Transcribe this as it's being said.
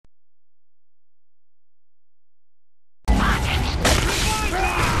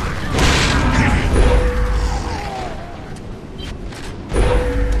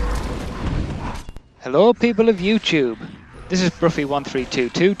Hello people of YouTube, this is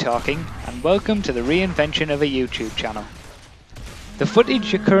Bruffy1322 talking and welcome to the reinvention of a YouTube channel. The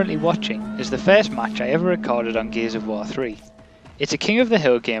footage you're currently watching is the first match I ever recorded on Gears of War 3. It's a King of the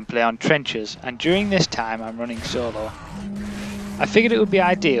Hill gameplay on trenches and during this time I'm running solo. I figured it would be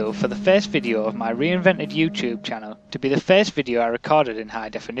ideal for the first video of my reinvented YouTube channel to be the first video I recorded in high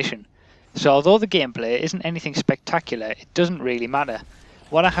definition. So although the gameplay isn't anything spectacular, it doesn't really matter.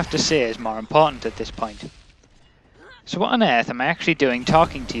 What I have to say is more important at this point. So what on earth am I actually doing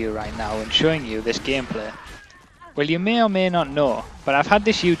talking to you right now and showing you this gameplay? Well, you may or may not know, but I've had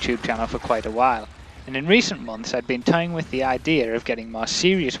this YouTube channel for quite a while, and in recent months I've been toying with the idea of getting more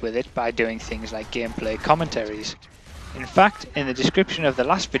serious with it by doing things like gameplay commentaries. In fact, in the description of the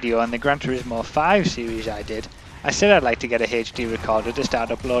last video on the Gran Turismo 5 series I did, I said I'd like to get a HD recorder to start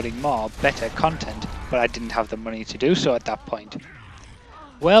uploading more, better content, but I didn't have the money to do so at that point.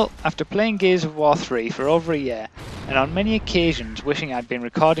 Well, after playing Gears of War 3 for over a year, and on many occasions wishing I'd been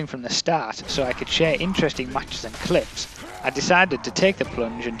recording from the start so I could share interesting matches and clips, I decided to take the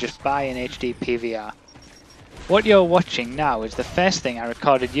plunge and just buy an HD PVR. What you're watching now is the first thing I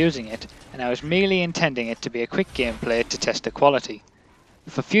recorded using it, and I was merely intending it to be a quick gameplay to test the quality.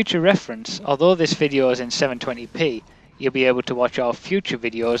 For future reference, although this video is in 720p, you'll be able to watch all future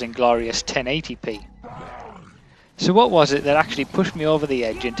videos in glorious 1080p. So what was it that actually pushed me over the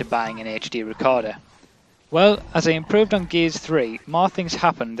edge into buying an HD recorder? Well, as I improved on Gears 3, more things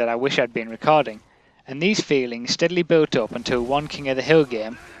happened that I wish I'd been recording, and these feelings steadily built up until one King of the Hill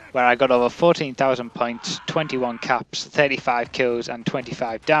game, where I got over 14,000 points, 21 caps, 35 kills and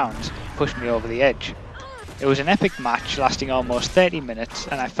 25 downs, pushed me over the edge. It was an epic match lasting almost 30 minutes,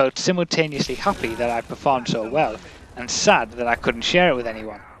 and I felt simultaneously happy that I performed so well, and sad that I couldn't share it with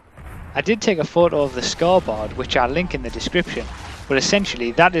anyone. I did take a photo of the scoreboard, which I'll link in the description, but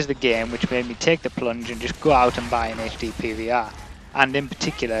essentially that is the game which made me take the plunge and just go out and buy an HD PVR, and in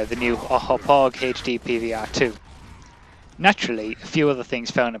particular the new Hauppauge HD PVR 2. Naturally, a few other things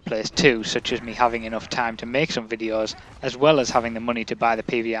fell into place too, such as me having enough time to make some videos, as well as having the money to buy the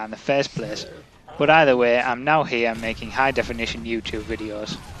PVR in the first place, but either way I'm now here making high definition YouTube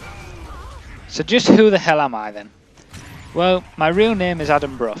videos. So just who the hell am I then? Well, my real name is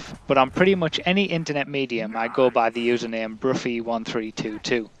Adam Bruff, but on pretty much any internet medium I go by the username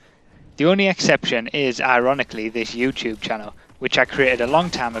Bruffy1322. The only exception is, ironically, this YouTube channel, which I created a long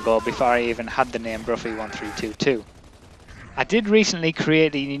time ago before I even had the name Bruffy1322. I did recently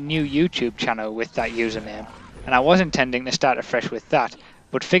create a new YouTube channel with that username, and I was intending to start afresh with that,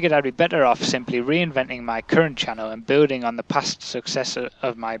 but figured I'd be better off simply reinventing my current channel and building on the past success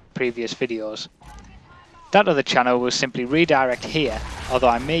of my previous videos. That other channel will simply redirect here, although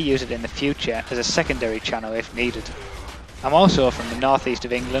I may use it in the future as a secondary channel if needed. I'm also from the northeast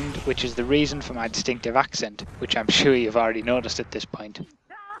of England, which is the reason for my distinctive accent, which I'm sure you've already noticed at this point.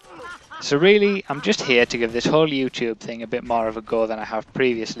 So really, I'm just here to give this whole YouTube thing a bit more of a go than I have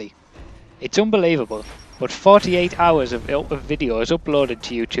previously. It's unbelievable, but 48 hours of videos uploaded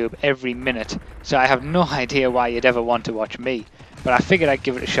to YouTube every minute, so I have no idea why you'd ever want to watch me, but I figured I'd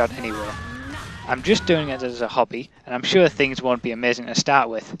give it a shot anyway. I'm just doing it as a hobby, and I'm sure things won't be amazing to start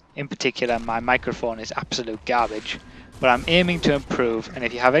with. In particular, my microphone is absolute garbage, but I'm aiming to improve, and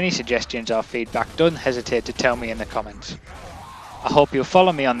if you have any suggestions or feedback, don't hesitate to tell me in the comments. I hope you'll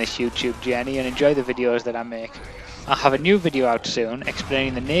follow me on this YouTube journey and enjoy the videos that I make. I'll have a new video out soon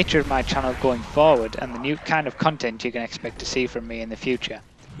explaining the nature of my channel going forward and the new kind of content you can expect to see from me in the future.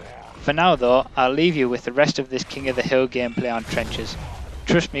 For now though, I'll leave you with the rest of this King of the Hill gameplay on trenches.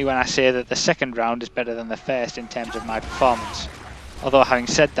 Trust me when I say that the second round is better than the first in terms of my performance. Although having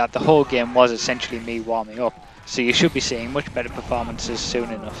said that, the whole game was essentially me warming up, so you should be seeing much better performances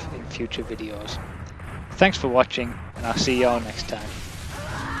soon enough in future videos. Thanks for watching, and I'll see you all next time.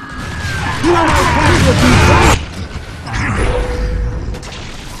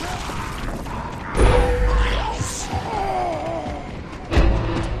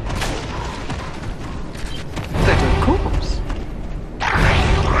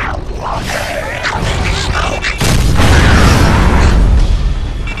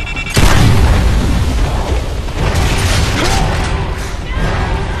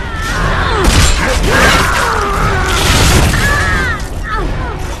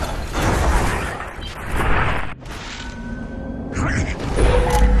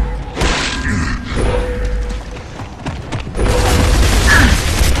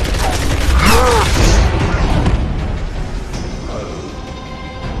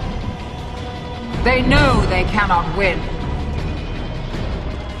 They know they cannot win.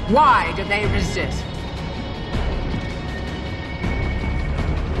 Why do they resist?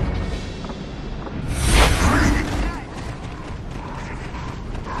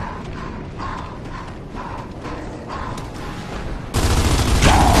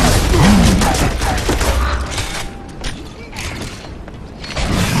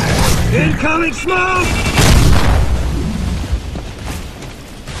 Incoming smoke!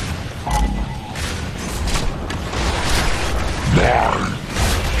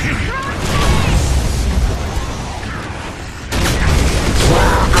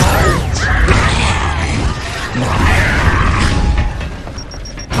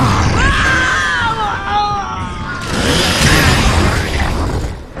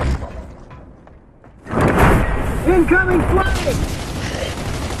 Incoming flame!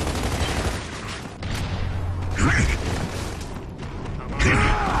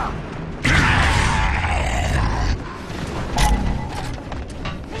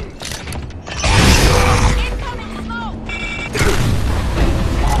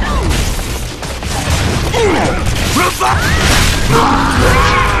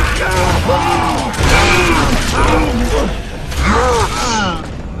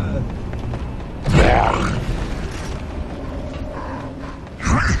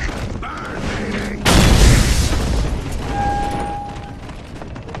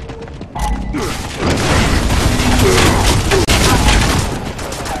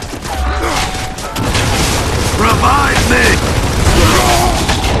 Revive me!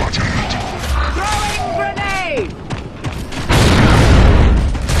 Throwing grenade!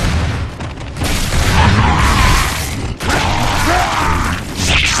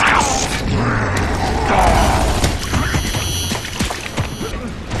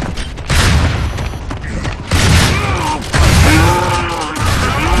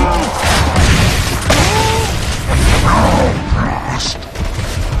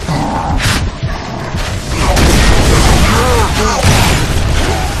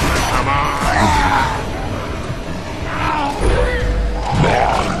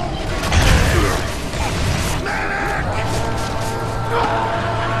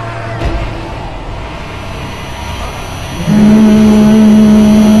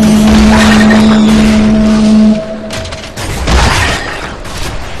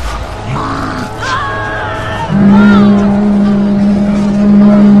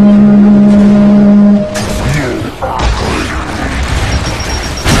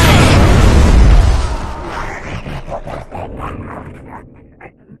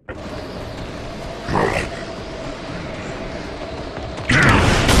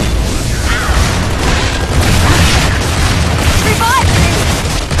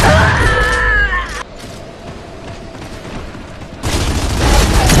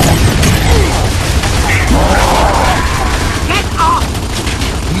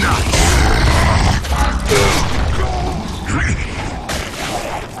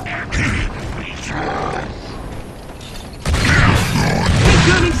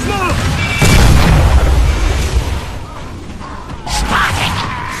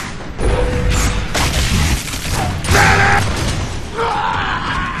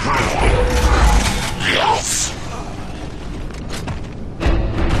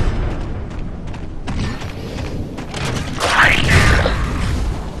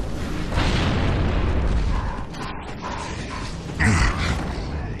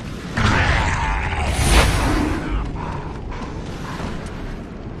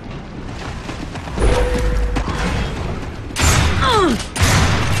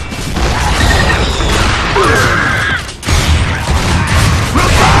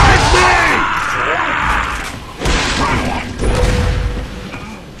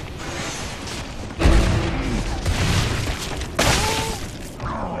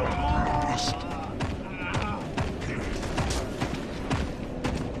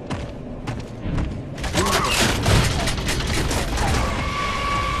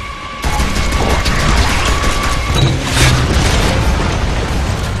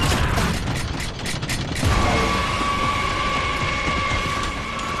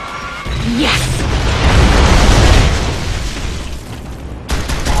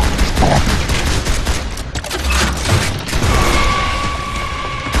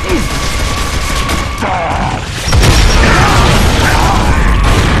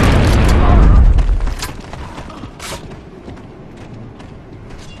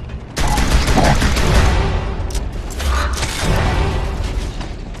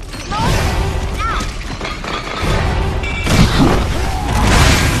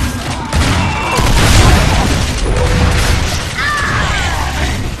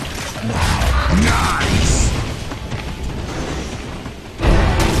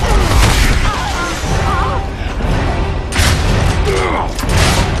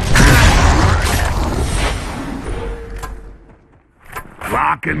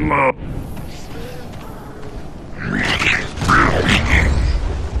 Lock and load.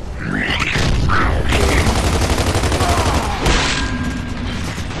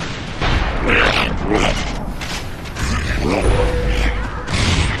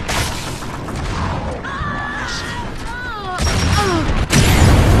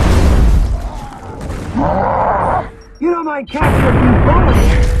 I catch a few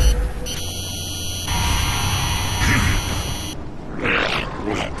bullets.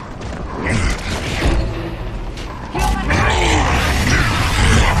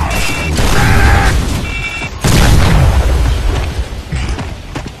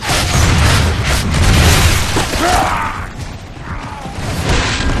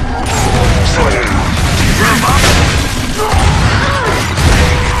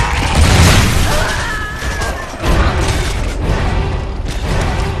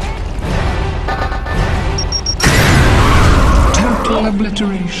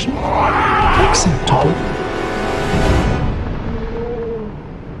 Obliteration. Acceptable.